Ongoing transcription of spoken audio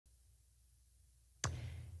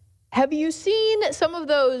Have you seen some of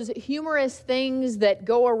those humorous things that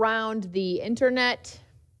go around the internet?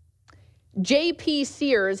 J.P.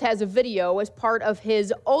 Sears has a video as part of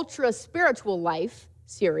his Ultra Spiritual Life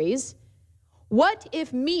series. What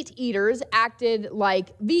if meat eaters acted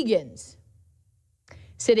like vegans?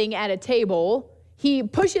 Sitting at a table, he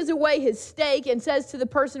pushes away his steak and says to the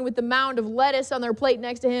person with the mound of lettuce on their plate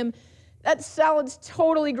next to him, "That salad's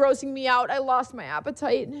totally grossing me out. I lost my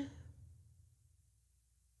appetite."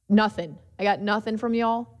 Nothing. I got nothing from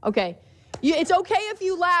y'all? Okay. It's okay if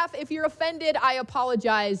you laugh. If you're offended, I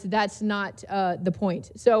apologize. That's not the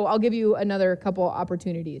point. So I'll give you another couple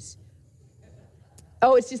opportunities.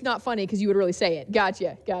 Oh, it's just not funny because you would really say it.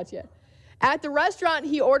 Gotcha. At the restaurant,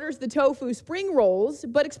 he orders the tofu spring rolls,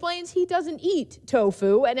 but explains he doesn't eat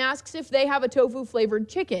tofu and asks if they have a tofu-flavored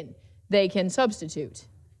chicken they can substitute.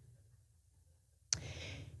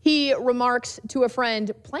 He remarks to a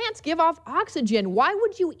friend, "Plants give off oxygen. Why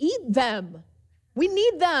would you eat them? We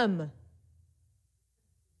need them."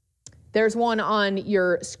 There's one on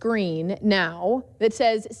your screen now that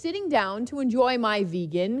says, "Sitting down to enjoy my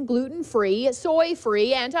vegan, gluten-free,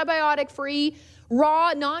 soy-free, antibiotic-free,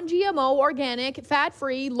 raw, non-GMO, organic,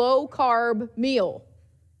 fat-free, low-carb meal.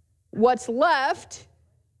 What's left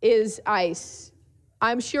is ice."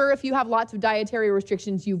 I'm sure if you have lots of dietary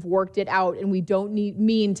restrictions, you've worked it out, and we don't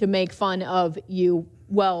mean to make fun of you.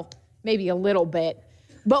 Well, maybe a little bit.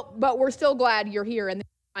 But we're still glad you're here and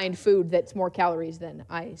find food that's more calories than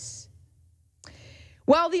ice.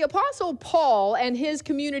 Well, the Apostle Paul and his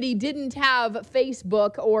community didn't have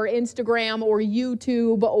Facebook or Instagram or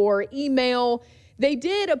YouTube or email. They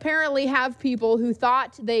did apparently have people who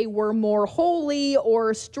thought they were more holy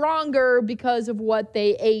or stronger because of what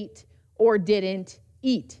they ate or didn't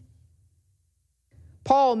eat.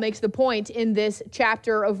 Paul makes the point in this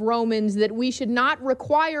chapter of Romans that we should not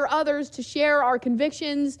require others to share our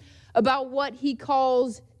convictions about what he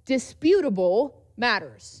calls disputable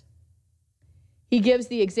matters. He gives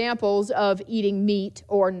the examples of eating meat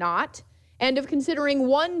or not, and of considering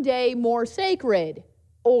one day more sacred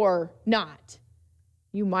or not.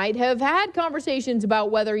 You might have had conversations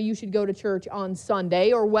about whether you should go to church on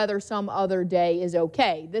Sunday or whether some other day is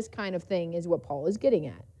okay. This kind of thing is what Paul is getting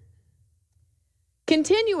at.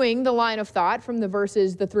 Continuing the line of thought from the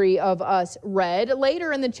verses the three of us read,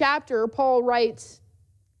 later in the chapter, Paul writes,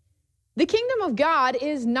 "The kingdom of God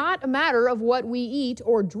is not a matter of what we eat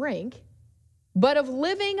or drink, but of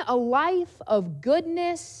living a life of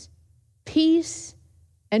goodness, peace,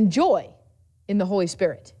 and joy in the Holy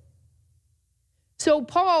Spirit." So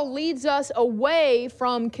Paul leads us away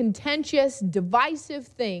from contentious, divisive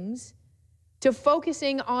things to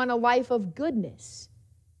focusing on a life of goodness,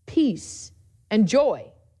 peace, and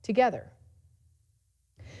joy together.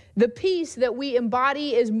 The peace that we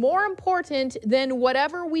embody is more important than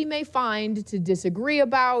whatever we may find to disagree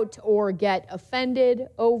about or get offended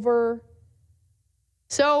over.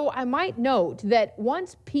 So I might note that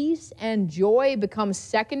once peace and joy become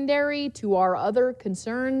secondary to our other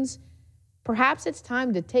concerns, perhaps it's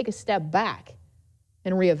time to take a step back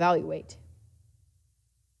and reevaluate.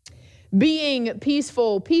 Being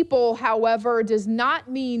peaceful people, however, does not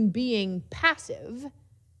mean being passive,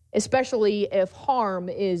 especially if harm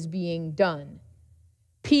is being done.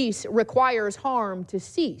 Peace requires harm to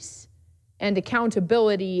cease and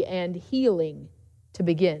accountability and healing to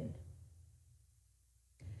begin.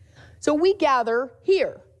 So we gather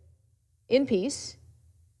here in peace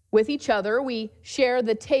with each other. We share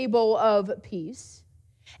the table of peace.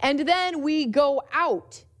 And then we go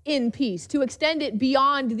out in peace to extend it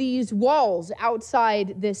beyond these walls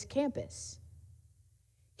outside this campus.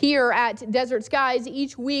 Here at Desert Skies,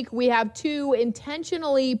 each week we have 2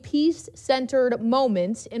 intentionally peace-centered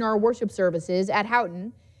moments in our worship services at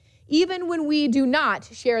Houghton, even when we do not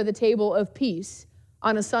share the table of peace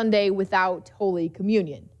on a Sunday without Holy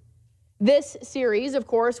Communion. This series, of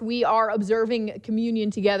course, we are observing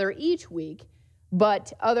communion together each week,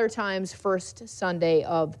 but other times first Sunday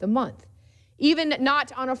of the month. Even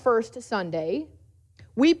not on a first Sunday,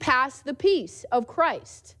 we pass the peace of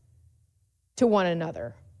Christ to one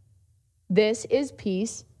another. This is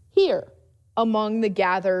peace here among the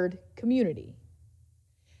gathered community.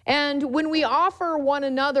 And when we offer one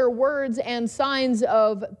another words and signs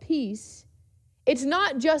of peace, it's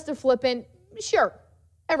not just a flippant, sure,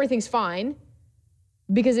 everything's fine,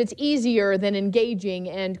 because it's easier than engaging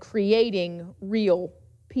and creating real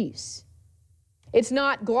peace. It's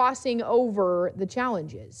not glossing over the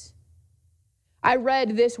challenges. I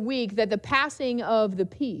read this week that the passing of the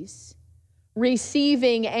peace,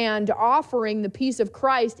 receiving and offering the peace of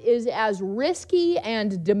Christ, is as risky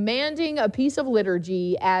and demanding a piece of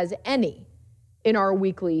liturgy as any in our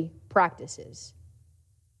weekly practices.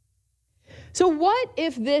 So what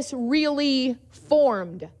if this really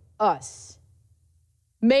formed us,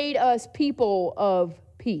 made us people of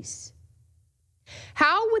peace?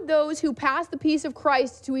 How would those who pass the peace of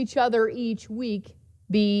Christ to each other each week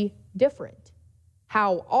be different?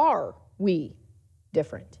 How are we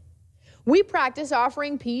different? We practice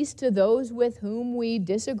offering peace to those with whom we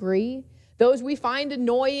disagree, those we find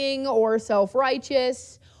annoying or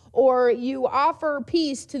self-righteous, or you offer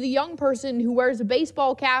peace to the young person who wears a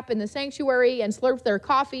baseball cap in the sanctuary and slurps their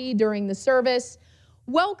coffee during the service,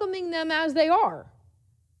 welcoming them as they are,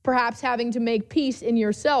 perhaps having to make peace in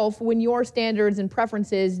yourself when your standards and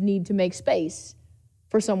preferences need to make space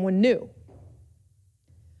for someone new.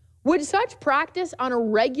 Would such practice on a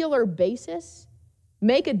regular basis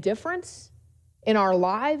make a difference in our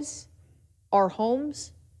lives, our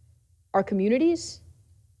homes, our communities?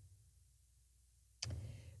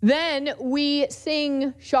 Then we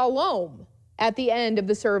sing Shalom at the end of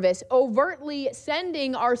the service, overtly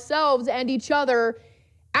sending ourselves and each other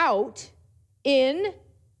out in,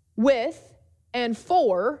 with, and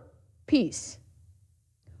for peace.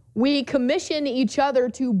 We commission each other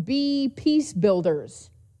to be peace builders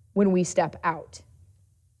when we step out.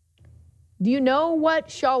 Do you know what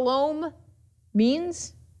shalom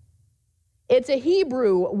means? It's a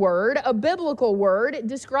Hebrew word, a biblical word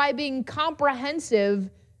describing comprehensive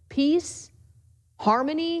peace,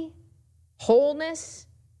 harmony, wholeness,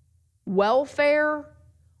 welfare,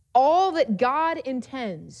 all that God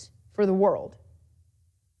intends for the world.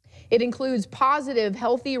 It includes positive,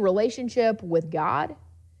 healthy relationship with God,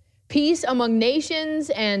 peace among nations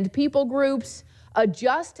and people groups, a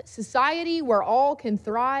just society where all can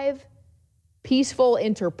thrive, peaceful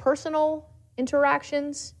interpersonal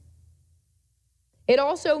interactions. It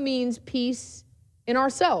also means peace in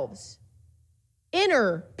ourselves,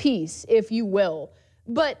 inner peace, if you will,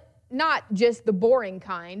 but not just the boring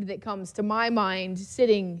kind that comes to my mind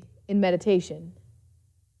sitting in meditation.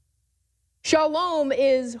 Shalom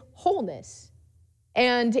is wholeness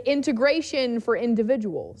and integration for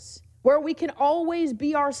individuals, where we can always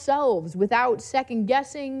be ourselves without second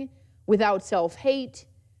guessing, without self-hate,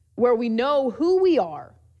 where we know who we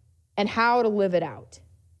are and how to live it out.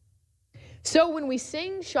 So when we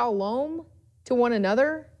sing shalom to one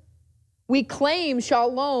another, we claim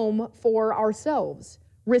shalom for ourselves,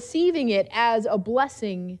 receiving it as a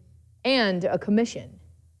blessing and a commission.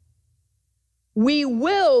 We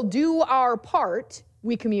will do our part,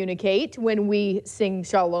 we communicate when we sing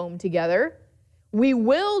shalom together. We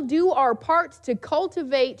will do our part to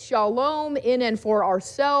cultivate shalom in and for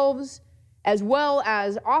ourselves, as well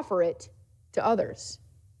as offer it to others.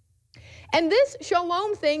 And this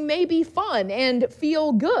shalom thing may be fun and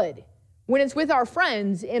feel good when it's with our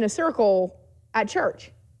friends in a circle at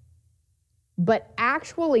church. But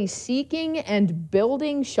actually seeking and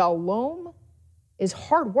building shalom is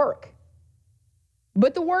hard work.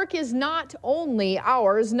 But the work is not only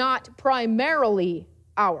ours, not primarily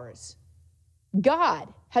ours.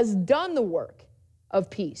 God has done the work of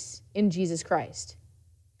peace in Jesus Christ.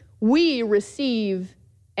 We receive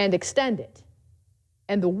and extend it,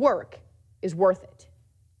 and the work is worth it.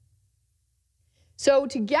 So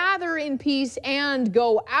to gather in peace and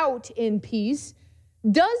go out in peace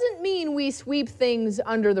doesn't mean we sweep things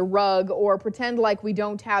under the rug or pretend like we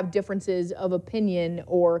don't have differences of opinion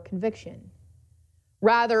or conviction.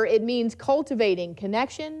 Rather, it means cultivating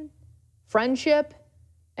connection, friendship,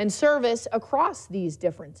 and service across these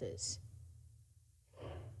differences.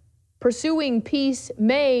 Pursuing peace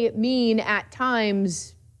may mean at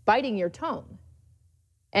times biting your tongue,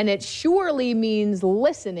 and it surely means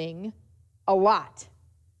listening a lot.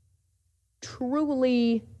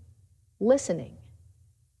 Truly listening.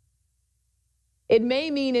 It may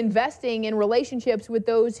mean investing in relationships with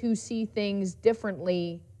those who see things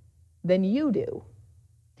differently than you do.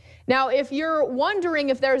 Now, if you're wondering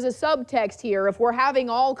if there's a subtext here, if we're having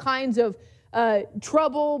all kinds of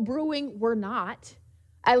trouble brewing, we're not.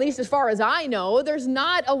 At least as far as I know, there's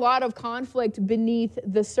not a lot of conflict beneath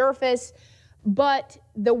the surface, but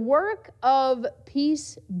the work of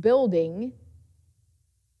peace building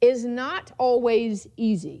is not always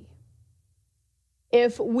easy.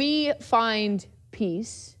 If we find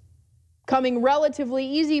peace coming relatively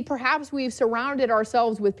easy, perhaps we've surrounded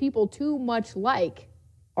ourselves with people too much like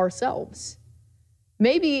ourselves.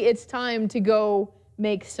 Maybe it's time to go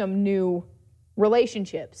make some new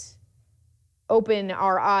relationships, open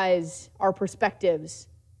our eyes, our perspectives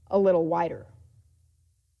a little wider.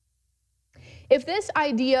 If this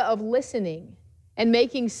idea of listening and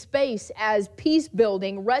making space as peace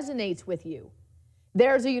building resonates with you,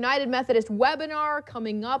 there's a United Methodist webinar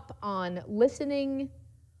coming up on listening,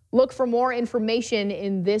 Look for more information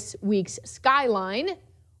in this week's Skyline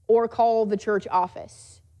or call the church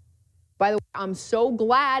office. By the way, I'm so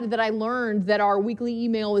glad that I learned that our weekly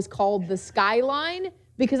email is called the Skyline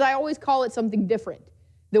because I always call it something different.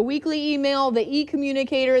 The weekly email, the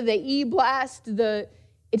e-communicator, the e-blast,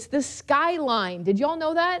 it's the Skyline. Did y'all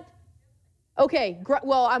know that? Okay,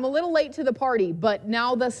 well, I'm a little late to the party, but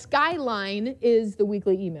now the Skyline is the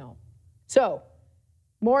weekly email. So,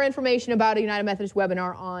 more information about a United Methodist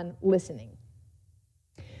webinar on listening.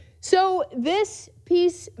 So, this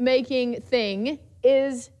peacemaking thing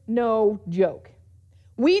is no joke.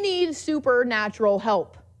 We need supernatural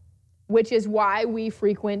help, which is why we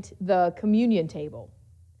frequent the communion table.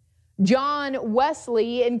 John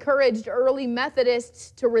Wesley encouraged early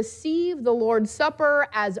Methodists to receive the Lord's Supper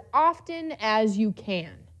as often as you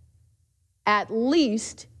can, at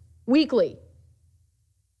least weekly.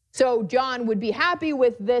 So John would be happy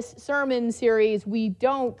with this sermon series. We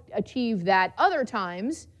don't achieve that other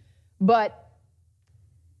times, but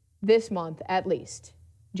this month at least,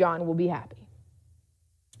 John will be happy.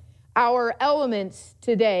 Our elements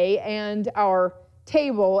today and our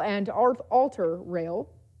table and our altar rail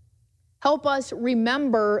help us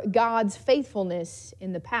remember God's faithfulness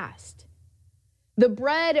in the past. The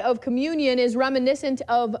bread of communion is reminiscent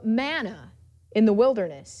of manna in the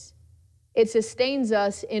wilderness. It sustains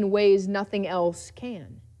us in ways nothing else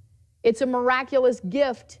can. It's a miraculous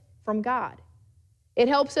gift from God. It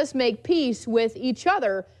helps us make peace with each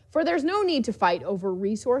other, for there's no need to fight over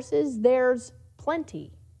resources. There's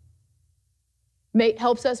plenty. It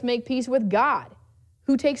helps us make peace with God,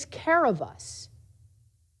 who takes care of us,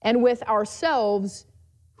 and with ourselves,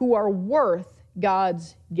 who are worth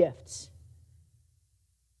God's gifts.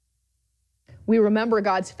 We remember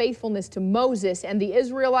God's faithfulness to Moses and the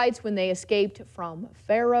Israelites when they escaped from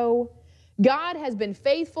Pharaoh. God has been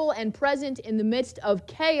faithful and present in the midst of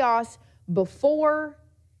chaos before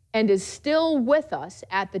and is still with us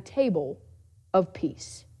at the table of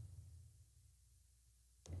peace.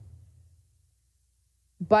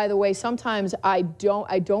 By the way, sometimes I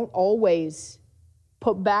don't always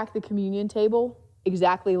put back the communion table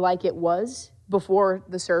exactly like it was before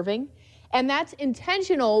the serving. And that's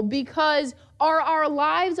intentional because are our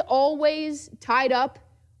lives always tied up,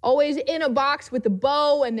 always in a box with a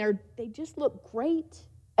bow and they just look great?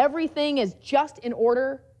 Everything is just in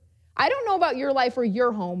order? I don't know about your life or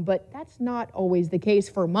your home, but that's not always the case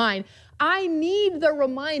for mine. I need the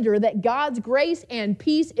reminder that God's grace and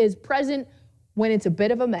peace is present when it's a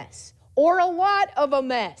bit of a mess or a lot of a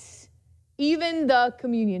mess. Even the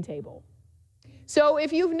communion table. So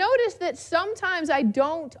if you've noticed that sometimes I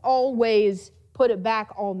don't always put it back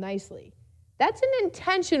all nicely, that's an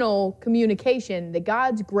intentional communication that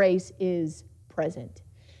God's grace is present.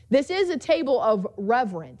 This is a table of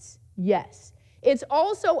reverence, yes. It's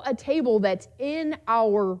also a table that's in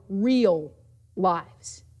our real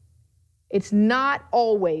lives. It's not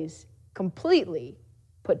always completely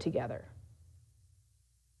put together.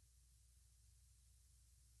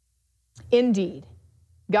 Indeed,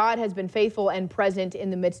 God has been faithful and present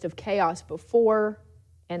in the midst of chaos before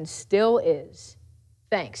and still is.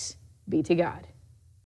 Thanks be to God.